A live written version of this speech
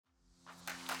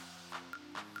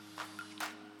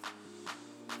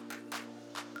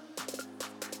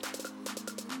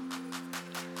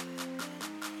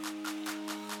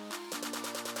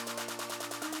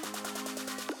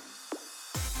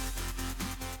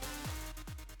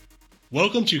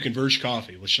Welcome to Converge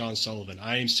Coffee with Sean Sullivan.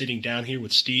 I am sitting down here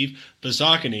with Steve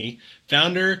Bazzocchini,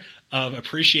 founder of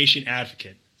Appreciation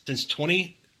Advocate. Since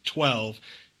 2012,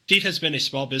 Steve has been a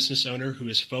small business owner who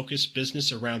has focused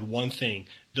business around one thing,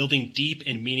 building deep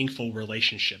and meaningful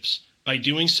relationships. By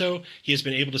doing so, he has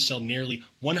been able to sell nearly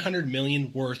 $100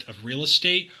 million worth of real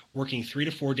estate, working 3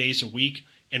 to 4 days a week,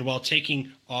 and while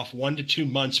taking off 1 to 2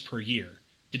 months per year.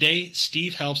 Today,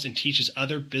 Steve helps and teaches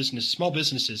other small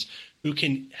businesses who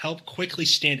can help quickly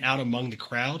stand out among the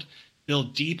crowd,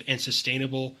 build deep and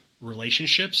sustainable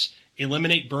relationships,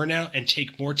 eliminate burnout and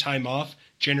take more time off,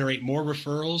 generate more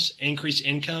referrals, increase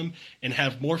income, and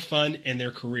have more fun in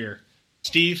their career.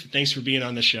 Steve, thanks for being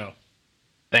on the show.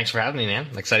 Thanks for having me, man.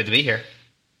 I'm excited to be here.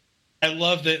 I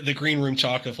love the green room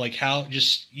talk of like how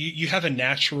just you have a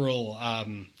natural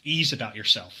ease about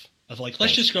yourself. Of like,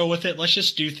 let's just go with it. Let's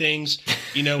just do things.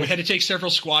 We had to take several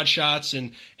squad shots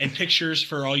and pictures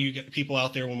for all you people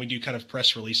out there when we do kind of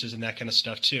press releases and that kind of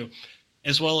stuff too,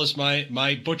 as well as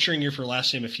my butchering your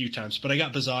last name a few times. But I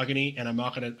got Bazzocchini, and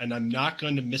I'm not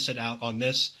going to miss it out on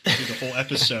this through the whole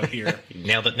episode here.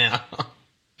 Nailed it now.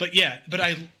 But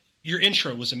your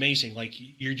intro was amazing. Like,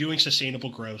 you're doing sustainable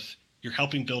growth. You're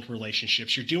helping build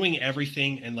relationships. You're doing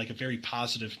everything in like a very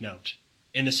positive note,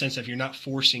 in the sense of you're not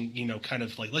forcing, kind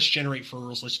of like, let's generate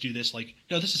referrals, let's do this. Like,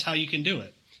 no, this is how you can do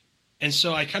it. And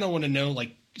so I kind of want to know,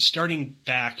 like, starting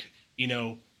back,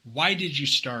 why did you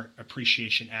start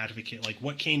Appreciation Advocate? Like,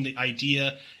 what came the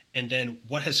idea, and then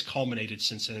what has culminated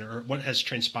since then, or what has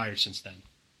transpired since then?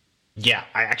 Yeah,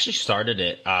 I actually started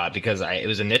it because it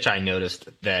was a niche I noticed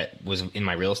that was in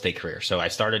my real estate career. So I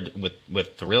started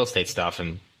with the real estate stuff,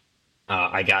 and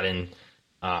I got in.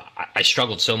 I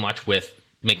struggled so much with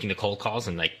making the cold calls,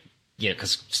 and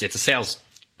because it's a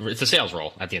sales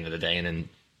role at the end of the day, and then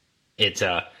it's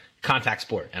a contact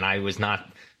sport, and I'm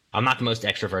not the most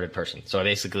extroverted person. So I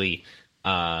basically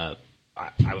I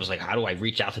was like, how do I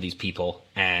reach out to these people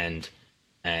and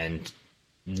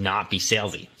not be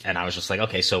salesy? And I was just like,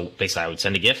 okay, so basically I would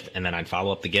send a gift, and then I'd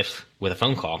follow up the gift with a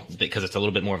phone call, because it's a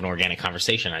little bit more of an organic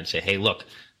conversation. I'd say, hey, look,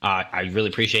 I really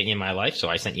appreciate you in my life, so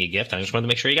I sent you a gift. I just wanted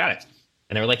to make sure you got it.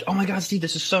 And they were like, oh my God, Steve,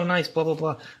 this is so nice, blah, blah,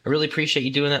 blah. I really appreciate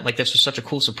you doing that. Like, this was such a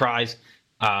cool surprise.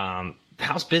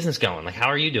 How's business going? Like, how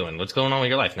are you doing? What's going on with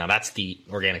your life? Now that's the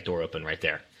organic door open right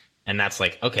there. And that's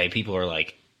like, okay, people are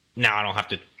like, now I don't have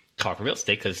to talk real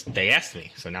estate because they asked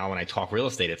me. So now when I talk real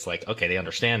estate, it's like, okay, they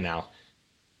understand now.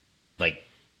 Like,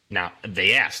 now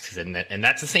they asked. And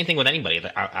that's the same thing with anybody.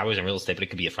 I was in real estate, but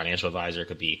it could be a financial advisor, it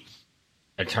could be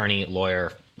attorney,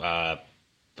 lawyer,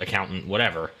 accountant,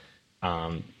 whatever.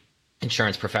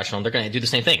 Insurance professional. They're going to do the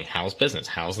same thing. How's business?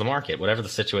 How's the market? Whatever the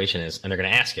situation is. And they're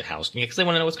going to ask you because they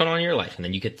want to know what's going on in your life. And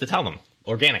then you get to tell them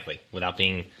organically without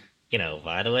being,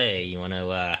 by the way, you want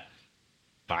to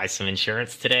buy some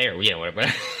insurance today, or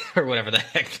whatever, or whatever the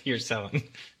heck you're selling.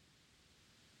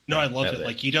 No, I love it.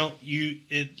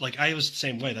 Like, I was the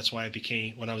same way. That's why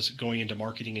when I was going into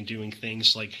marketing and doing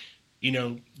things like,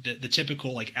 the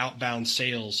typical like outbound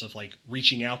sales of like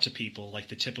reaching out to people, like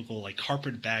the typical like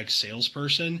carpet bag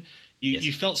salesperson,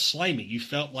 you felt slimy. You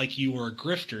felt like you were a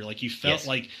grifter. Like, you felt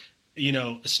like,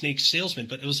 a snake salesman,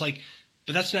 but it was like,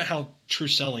 but that's not how true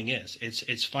selling is.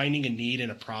 It's finding a need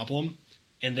and a problem,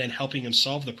 and then helping them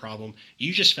solve the problem.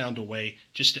 You just found a way,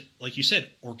 just to, like you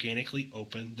said, organically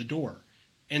open the door.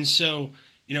 And so,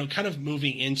 kind of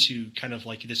moving into kind of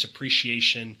like this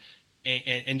appreciation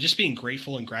and just being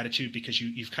grateful and gratitude, because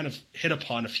you've kind of hit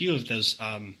upon a few of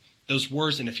those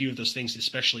words and a few of those things,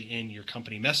 especially in your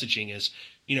company messaging, is,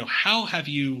 how have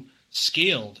you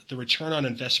scaled the return on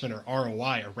investment, or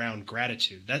ROI, around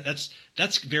gratitude?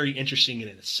 That's very interesting in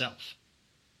itself.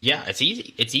 Yeah, it's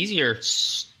easy. It's easier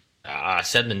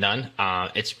said than done.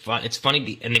 It's fun. It's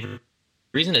funny, and the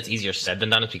reason it's easier said than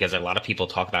done is because a lot of people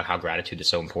talk about how gratitude is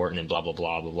so important and blah blah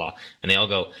blah blah blah, and they all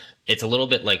go, it's a little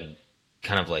bit like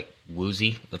kind of like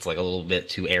woozy. It's like a little bit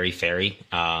too airy fairy.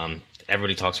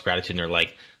 Everybody talks gratitude, and they're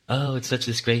like, oh, it's such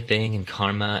this great thing, and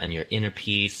karma and your inner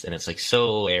peace, and it's like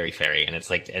so airy fairy. And it's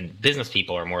like, and business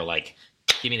people are more like,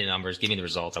 give me the numbers, give me the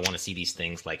results. I want to see these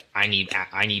things. Like, I need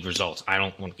results. I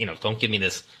don't want, don't give me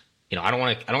this. I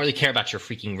don't really care about your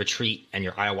freaking retreat and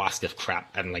your ayahuasca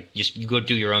crap. And like, just you go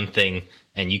do your own thing,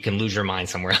 and you can lose your mind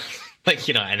somewhere else, like,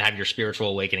 and have your spiritual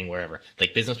awakening wherever.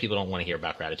 Like, business people don't want to hear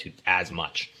about gratitude as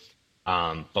much.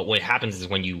 But what happens is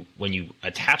when you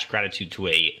attach gratitude to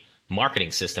a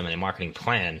marketing system and a marketing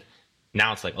plan,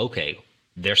 now it's like, okay,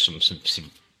 there's some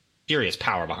serious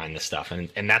power behind this stuff.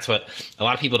 And that's what a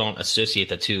lot of people don't associate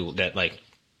the two, that like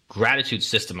gratitude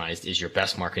systemized is your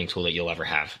best marketing tool that you'll ever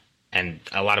have. And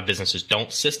a lot of businesses don't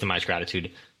systemize gratitude.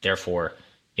 Therefore,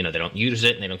 they don't use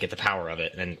it and they don't get the power of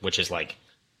it. And which is like,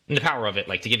 and the power of it,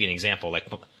 like to give you an example, like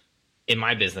in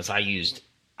my business, I used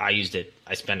it.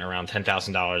 I spent around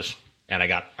 $10,000 and I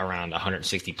got around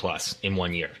 160 plus in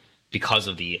 1 year because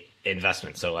of the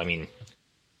investment. So, I mean,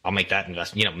 I'll make that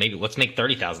investment, maybe let's make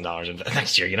 $30,000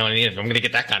 next year. You know what I mean? If I'm going to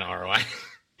get that kind of ROI.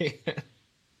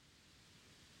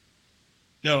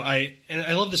 No, I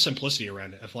love the simplicity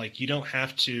around it of like, you don't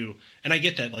have to, and I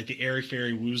get that, like the airy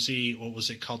fairy woozy, what was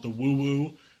it called? The woo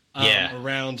woo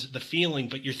around the feeling.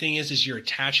 But your thing is you're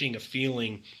attaching a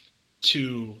feeling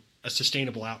to a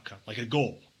sustainable outcome, like a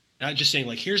goal, not just saying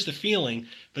like, here's the feeling,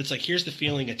 but it's like, here's the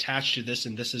feeling attached to this.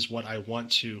 And this is what I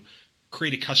want to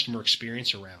create a customer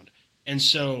experience around. And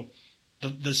so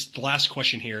the last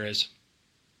question here is,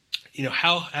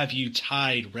 how have you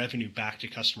tied revenue back to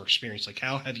customer experience? Like,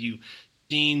 how have you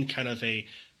seen kind of a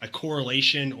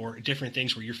correlation or different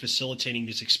things where you're facilitating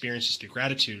these experiences through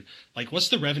gratitude? Like, what's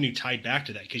the revenue tied back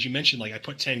to that? Because you mentioned, like, I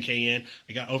put 10K in,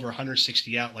 I got over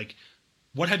 160 out. Like,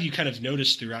 what have you kind of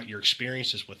noticed throughout your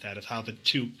experiences with that of how the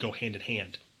two go hand in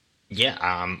hand?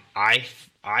 Yeah, I've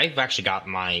actually got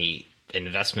my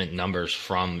investment numbers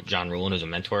from John Ruhlin, who's a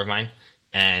mentor of mine,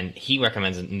 and he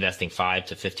recommends investing 5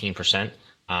 to 15%.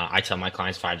 I tell my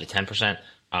clients 5 to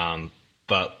 10%.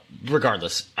 But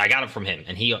regardless, I got it from him,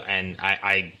 and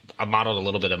I modeled a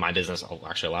little bit of my business. Oh,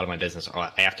 actually, a lot of my business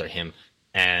after him,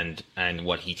 and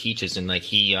what he teaches, and like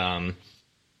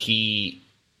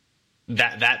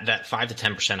that 5 to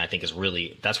 10%, I think is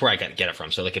really, that's where I get it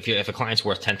from. So like if a client's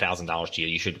worth $10,000 to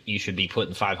you should be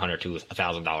putting $500 to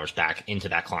 $1,000 back into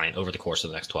that client over the course of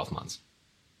the next 12 months.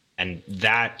 And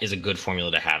that is a good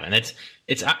formula to have. And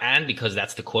and because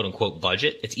that's the quote unquote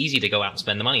budget, it's easy to go out and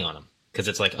spend the money on them. Because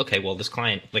it's like, okay, well, this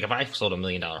client, like if I sold $1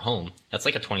 million home, that's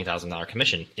like a $20,000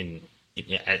 commission.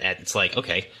 It's like,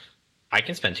 okay, I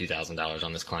can spend $2,000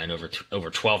 on this client over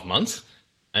 12 months.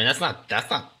 I mean, that's not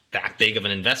that big of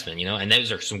an investment, And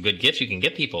those are some good gifts you can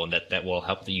give people that will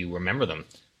help you remember them.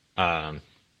 And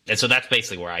so that's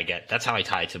basically where that's how I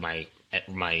tie to my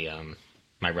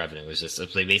revenue. Is just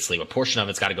basically a portion of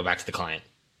it's got to go back to the client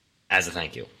as a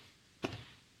thank you.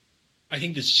 I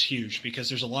think this is huge because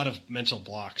there's a lot of mental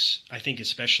blocks. I think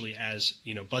especially as,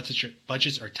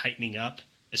 budgets are tightening up,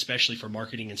 especially for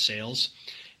marketing and sales,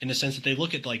 in the sense that they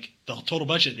look at like the total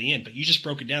budget at the end, but you just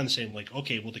broke it down and saying like,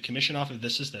 okay, well, the commission off of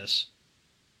this is this,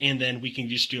 and then we can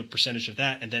just do a percentage of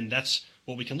that, and then that's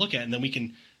what we can look at, and then we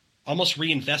can almost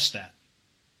reinvest that.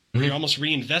 Mm-hmm. You're almost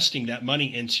reinvesting that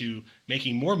money into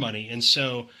making more money. And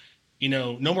so,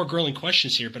 no more grilling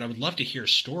questions here, but I would love to hear a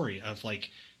story of like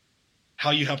how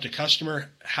you helped a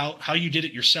customer, how you did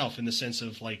it yourself, in the sense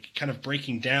of like kind of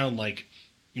breaking down like,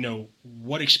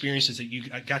 what experiences that you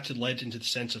got to lead into the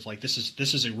sense of like, this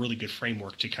is a really good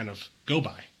framework to kind of go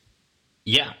by.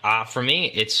 Yeah. For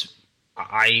me,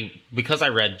 because I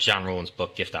read John Ruhlin's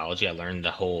book, Giftology, I learned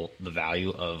the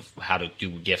value of how to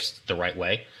do gifts the right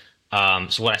way.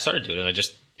 So what I started doing, I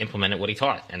just implemented what he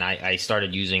taught, and I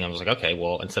started using, I was like, okay,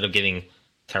 well, instead of giving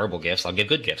terrible gifts, I'll give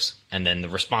good gifts. And then the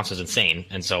response is insane.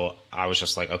 And so I was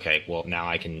just like, okay, well, now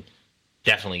I can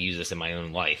definitely use this in my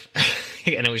own life.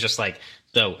 And it was just like,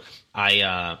 so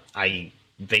I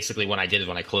basically, what I did is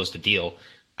when I closed the deal,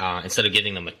 instead of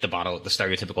giving them the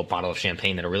stereotypical bottle of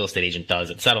champagne that a real estate agent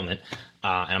does at settlement,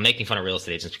 and I'm making fun of real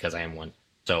estate agents because I am one,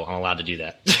 so I'm allowed to do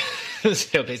that.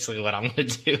 So basically what I'm going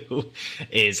to do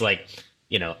is like,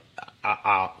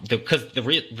 because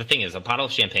the thing is, a bottle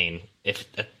of champagne, if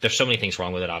there's so many things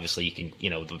wrong with it, obviously you can,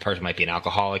 the person might be an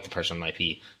alcoholic, the person might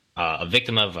be a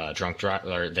victim of a drunk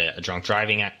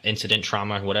driving incident,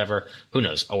 trauma, whatever, who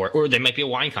knows, or they might be a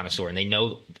wine connoisseur and they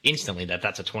know instantly that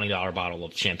that's a $20 bottle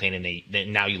of champagne, and they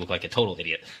now you look like a total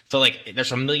idiot. So like,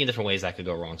 there's a million different ways that could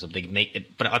go wrong. So they make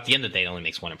it, but at the end of the day, it only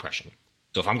makes one impression.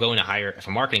 So if I'm going to if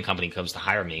a marketing company comes to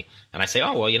hire me and I say,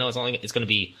 oh, well, it's going to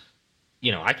be,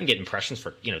 I can get impressions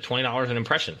for, $20 an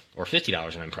impression or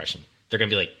 $50 an impression. They're going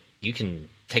to be like, you can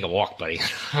take a walk, buddy.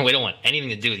 We don't want anything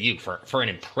to do with you for an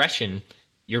impression.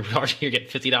 You're getting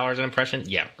 $50 an impression.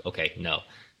 Yeah. Okay. No.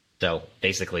 So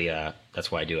basically,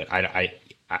 that's why I do it.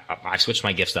 I switched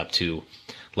my gifts up to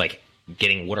like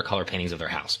getting watercolor paintings of their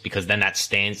house, because then that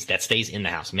stays in the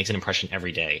house. It makes an impression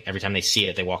every day. Every time they see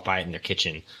it, they walk by it in their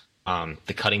kitchen.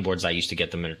 The cutting boards I used to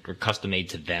get them were custom made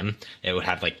to them. It would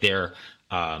have like their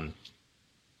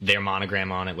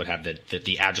monogram on it, would have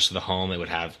the address of the home. It would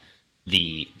have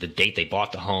the date they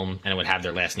bought the home, and it would have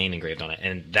their last name engraved on it.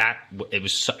 And it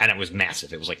was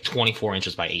massive. It was like 24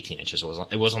 inches by 18 inches.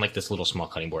 It wasn't like this little small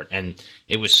cutting board. And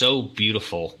it was so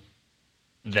beautiful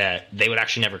that they would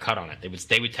actually never cut on it.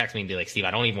 They would text me and be like, Steve,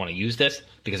 I don't even want to use this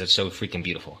because it's so freaking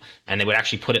beautiful. And they would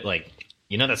actually put it like,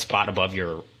 you know that spot above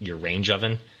your range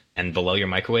oven and below your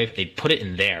microwave, they put it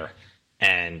in there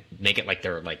and make it like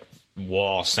their like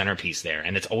wall centerpiece there,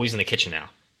 and it's always in the kitchen now.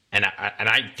 And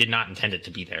I did not intend it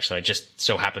to be there, so it just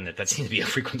so happened that seems to be a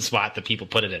frequent spot that people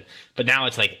put it in. But now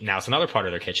it's another part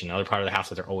of their kitchen, another part of the house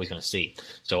that they're always going to see.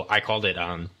 So I called it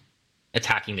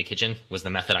attacking the kitchen was the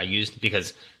method I used,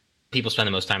 because people spend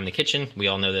the most time in the kitchen. We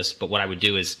all know this, but what I would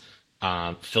do is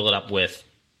fill it up with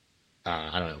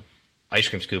I don't know, ice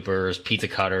cream scoopers, pizza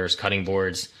cutters, cutting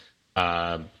boards,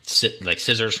 like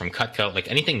scissors from Cutco, like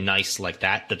anything nice like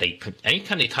that they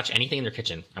anytime they touch anything in their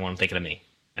kitchen, I want them thinking of me.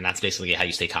 And that's basically how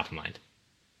you stay top of mind.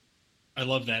 I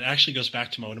love that. It actually goes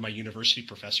back to one of my university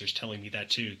professors telling me that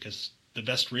too, because the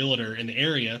best realtor in the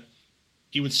area,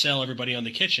 he would sell everybody on the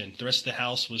kitchen. The rest of the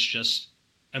house was just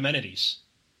amenities.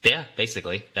 Yeah,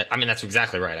 basically. That's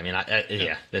exactly right.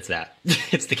 Yeah, that's that.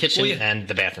 It's the kitchen and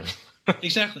the bathroom.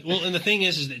 Exactly. Well, and the thing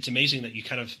is that it's amazing that you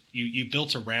kind of you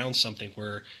built around something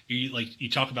where you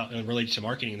talk about related to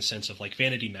marketing in the sense of like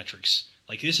vanity metrics.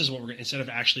 Like, this is what we're, instead of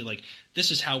actually like,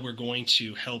 this is how we're going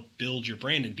to help build your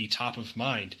brand and be top of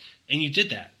mind. And you did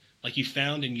that. Like, you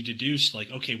found and you deduced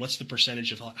like, okay, what's the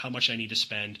percentage of how much I need to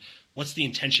spend? What's the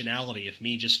intentionality of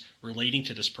me just relating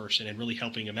to this person and really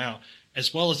helping him out?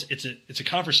 As well as it's a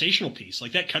conversational piece.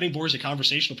 Like, that cutting board is a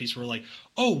conversational piece where we're like,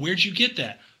 oh, where'd you get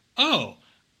that? Oh,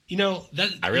 I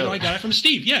got it from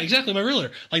Steve. Yeah, exactly. My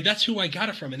realtor. Like, that's who I got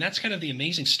it from. And that's kind of the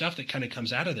amazing stuff that kind of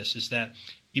comes out of this, is that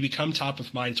you become top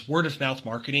of mind. It's word of mouth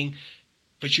marketing,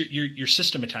 but you're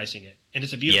systematizing it, and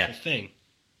it's a beautiful thing.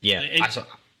 Yeah.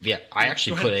 I'm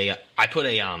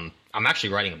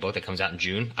actually writing a book that comes out in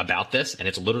June about this, and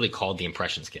it's literally called The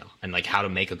Impression Scale, and like how to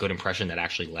make a good impression that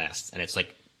actually lasts. And it's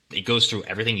like, it goes through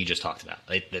everything you just talked about.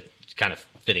 That's kind of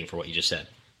fitting for what you just said.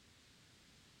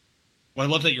 Well, I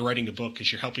love that you're writing a book,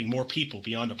 because you're helping more people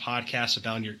beyond a podcast,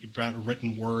 about a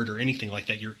written word or anything like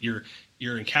that. You're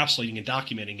encapsulating and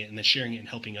documenting it and then sharing it and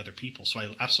helping other people. So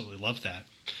I absolutely love that.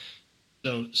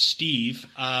 So, Steve,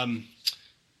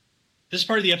 this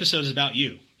part of the episode is about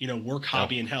you. Work,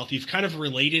 hobby, and health. You've kind of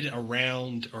related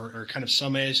around, or kind of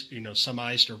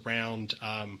summarized around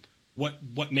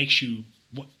what makes you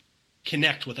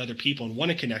connect with other people and want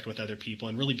to connect with other people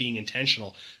and really being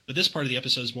intentional. But this part of the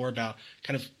episode is more about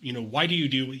kind of, why do you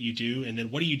do what you do? And then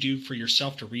what do you do for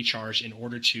yourself to recharge in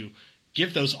order to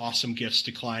give those awesome gifts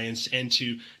to clients and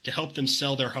to help them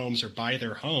sell their homes or buy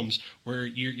their homes, where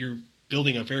you're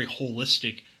building a very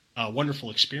holistic,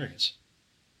 wonderful experience.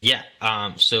 Yeah.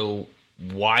 So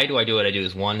why do I do what I do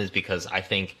is because I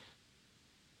think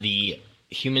the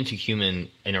human to human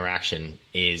interaction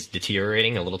is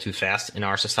deteriorating a little too fast in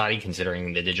our society,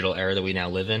 considering the digital era that we now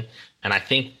live in. And I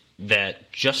think that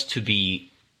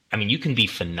you can be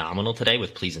phenomenal today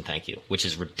with please and thank you, which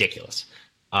is ridiculous.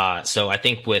 So I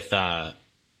think for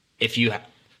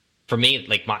me,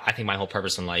 I think my whole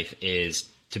purpose in life is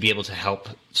to be able to help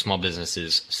small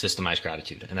businesses systemize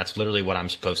gratitude. And that's literally what I'm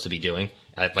supposed to be doing.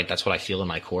 That's what I feel in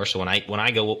my core. So when I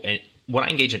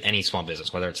engage in any small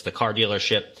business, whether it's the car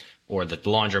dealership or the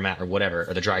laundromat or whatever,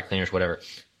 or the dry cleaners, whatever,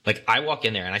 like, I walk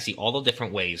in there and I see all the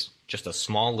different ways, just a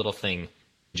small little thing,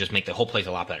 just make the whole place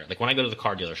a lot better. Like, when I go to the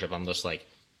car dealership, I'm just like,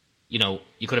 you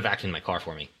could have vacuumed my car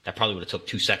for me. That probably would have took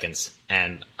 2 seconds,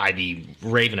 and I'd be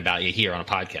raving about you here on a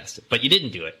podcast. But you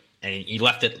didn't do it, and you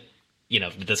left it,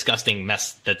 the disgusting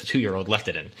mess that the 2-year-old left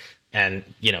it in. And,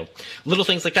 little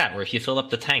things like that, where if you fill up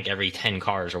the tank every 10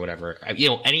 cars or whatever,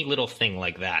 any little thing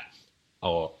like that,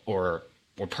 or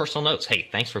personal notes. Hey,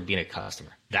 thanks for being a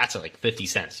customer. That's like 50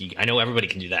 cents. I know everybody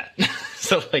can do that.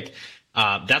 So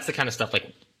that's the kind of stuff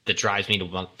that drives me to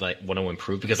want to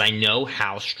improve, because I know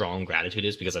how strong gratitude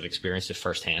is, because I've experienced it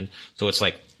firsthand. So it's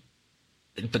like,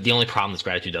 but the only problem is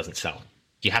gratitude doesn't sell.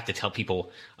 You have to tell people.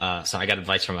 So I got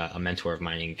advice from a mentor of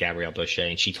mine named Gabrielle Boucher,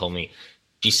 and she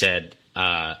said,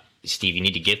 Steve, you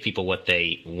need to give people what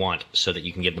they want so that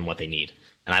you can give them what they need.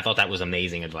 And I thought that was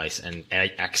amazing advice. And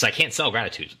because I can't sell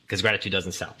gratitude, because gratitude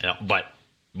doesn't sell. But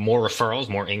more referrals,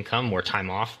 more income, more time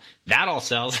off, that all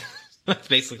sells. That's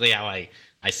basically how I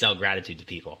sell gratitude to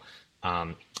people.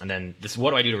 And then what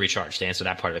do I do to recharge? To answer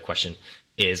that part of the question,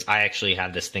 is I actually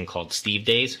have this thing called Steve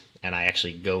Days. And I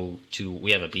actually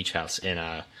we have a beach house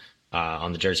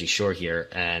on the Jersey Shore here.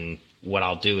 And what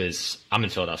I'll do is, I'm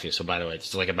in Philadelphia. So by the way,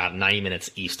 it's like about 90 minutes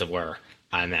east of where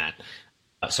I'm at.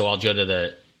 So I'll go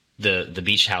to the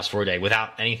beach house for a day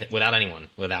without anyone,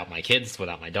 without my kids,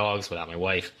 without my dogs, without my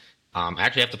wife. I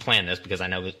actually have to plan this, because I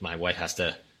know that my wife has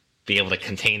to be able to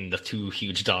contain the 2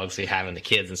 huge dogs we have and the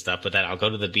kids and stuff. But then I'll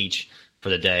go to the beach for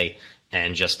the day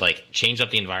and just change up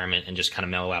the environment and just kind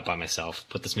of mellow out by myself,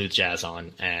 put the smooth jazz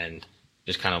on, and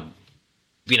just kind of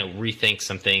rethink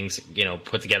some things,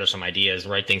 put together some ideas,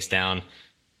 write things down,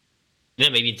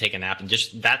 maybe take a nap, and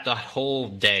just the whole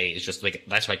day is just like,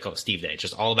 that's why I call it Steve Day. It's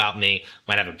just all about me.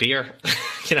 Might have a beer,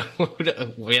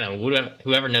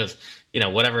 whoever knows,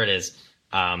 whatever it is.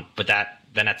 But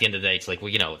then at the end of the day, it's like,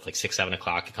 it's like 6, 7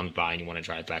 o'clock. It comes by and you want to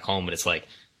drive back home, but it's like,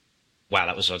 wow,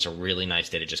 that was such a really nice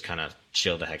day to just kind of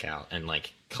chill the heck out and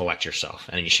like collect yourself.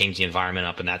 And then you change the environment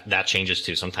up, and that changes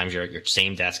too. Sometimes you're at your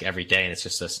same desk every day, and it's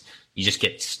just this, you just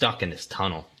get stuck in this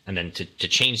tunnel. And then to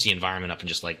change the environment up and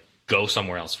just like go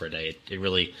somewhere else for a day,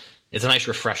 it's a nice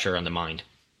refresher on the mind.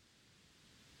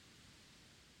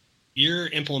 You're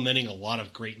implementing a lot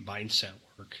of great mindset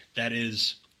work that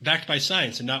is backed by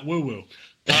science and not woo-woo.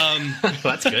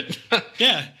 That's good.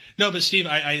 Yeah. No, but Steve,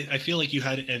 I feel like you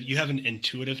have an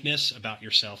intuitiveness about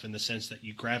yourself in the sense that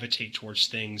you gravitate towards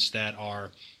things that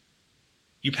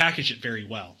you package it very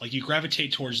well. Like, you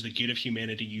gravitate towards the good of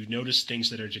humanity. You notice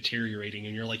things that are deteriorating,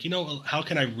 and you're like, how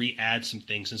can I re-add some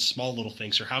things and small little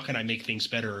things, or how can I make things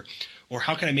better, or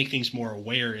how can I make things more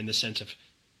aware in the sense of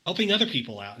helping other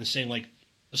people out and saying, like,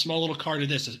 a small little card of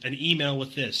this, an email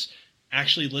with this,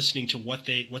 actually listening to what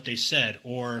they said,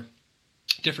 or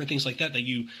different things like that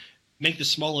you make the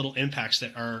small little impacts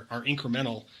that are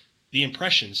incremental, the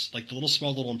impressions, like the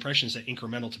small little impressions that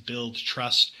incremental to build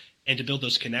trust and to build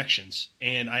those connections.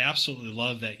 And I absolutely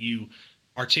love that you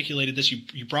articulated this.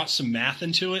 You brought some math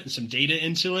into it and some data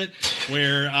into it,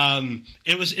 where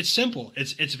it's simple.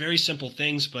 It's very simple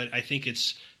things, but I think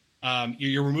it's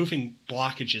you're removing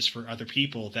blockages for other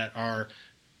people that are,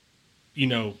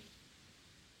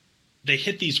 they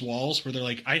hit these walls where they're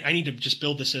like, I need to just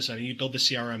build this system. I need to build the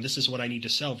CRM. This is what I need to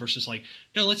sell, versus like,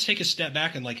 no, let's take a step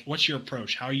back and like, what's your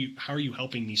approach? How are you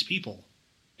helping these people?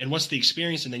 And what's the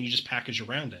experience? And then you just package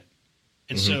around it.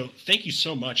 And so thank you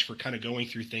so much for kind of going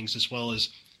through things, as well as,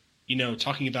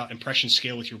 talking about impression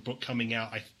scale with your book coming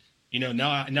out.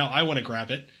 Now I want to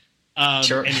grab it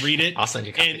Sure. and read it. I'll send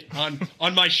you a copy. And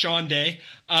on my Sean day.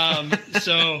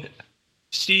 So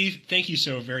Steve, thank you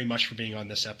so very much for being on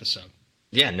this episode.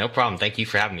 Yeah, no problem. Thank you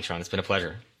for having me, Sean. It's been a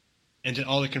pleasure. And to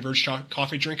all the Converge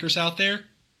Coffee drinkers out there,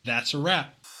 that's a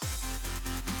wrap.